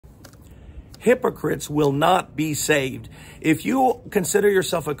hypocrites will not be saved. If you consider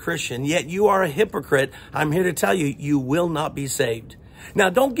yourself a Christian, yet you are a hypocrite, I'm here to tell you, you will not be saved.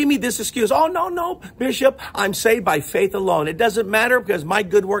 Now, don't give me this excuse. Oh, no, Bishop, I'm saved by faith alone. It doesn't matter because my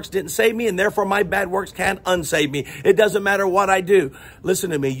good works didn't save me, and therefore my bad works can't unsave me. It doesn't matter what I do.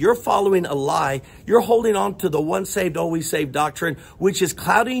 Listen to me. You're following a lie. You're holding on to the once saved, always saved doctrine, which is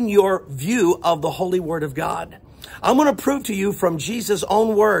clouding your view of the holy word of God. I'm going to prove to you from Jesus'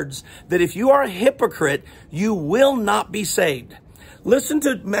 own words that if you are a hypocrite, you will not be saved. Listen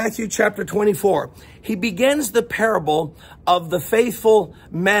to Matthew chapter 24. He begins the parable of the faithful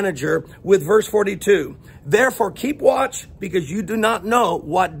manager with verse 42. Therefore, keep watch because you do not know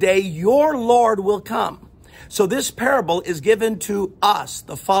what day your Lord will come. So this parable is given to us,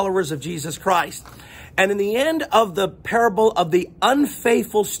 the followers of Jesus Christ. And in the end of the parable of the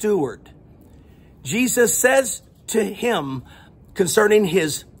unfaithful steward, Jesus says to him concerning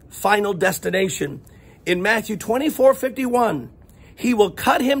his final destination in Matthew 24:51, he will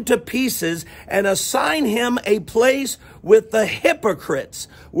cut him to pieces and assign him a place with the hypocrites,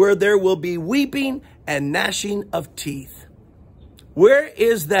 where there will be weeping and gnashing of teeth. Where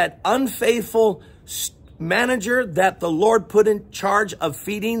is that unfaithful manager that the Lord put in charge of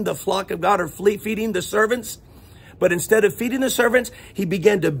feeding the flock of God, or feeding the servants? But instead of feeding the servants, he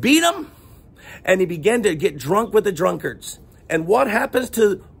began to beat them, and he began to get drunk with the drunkards. And what happens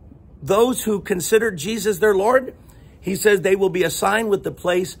to those who consider Jesus their Lord? He says they will be assigned with the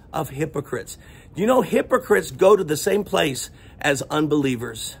place of hypocrites. Do you know hypocrites go to the same place as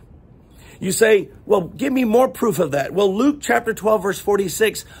unbelievers? You say, well, give me more proof of that. Well, Luke chapter 12, verse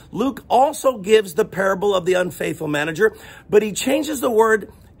 46, Luke also gives the parable of the unfaithful manager, but he changes the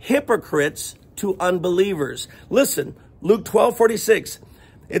word hypocrites to unbelievers. Listen, Luke 12:46,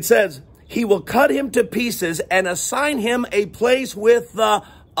 it says, he will cut him to pieces and assign him a place with the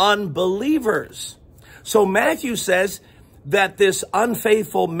unbelievers. So Matthew says that this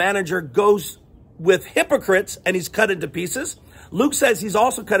unfaithful manager goes with hypocrites and he's cut into pieces. Luke says he's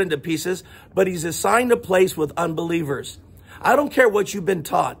also cut into pieces, but he's assigned a place with unbelievers. I don't care what you've been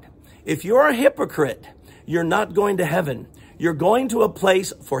taught. If you're a hypocrite, you're not going to heaven. You're going to a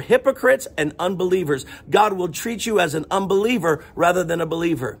place for hypocrites and unbelievers. God will treat you as an unbeliever rather than a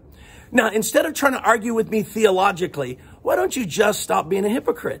believer. Now, instead of trying to argue with me theologically, why don't you just stop being a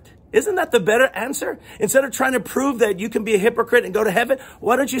hypocrite? Isn't that the better answer? Instead of trying to prove that you can be a hypocrite and go to heaven,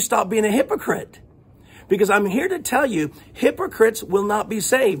 why don't you stop being a hypocrite? Because I'm here to tell you, hypocrites will not be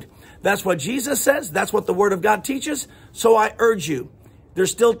saved. That's what Jesus says. That's what the Word of God teaches. So I urge you,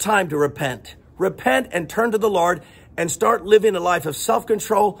 there's still time to repent. Repent and turn to the Lord and start living a life of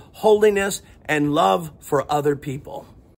self-control, holiness, and love for other people.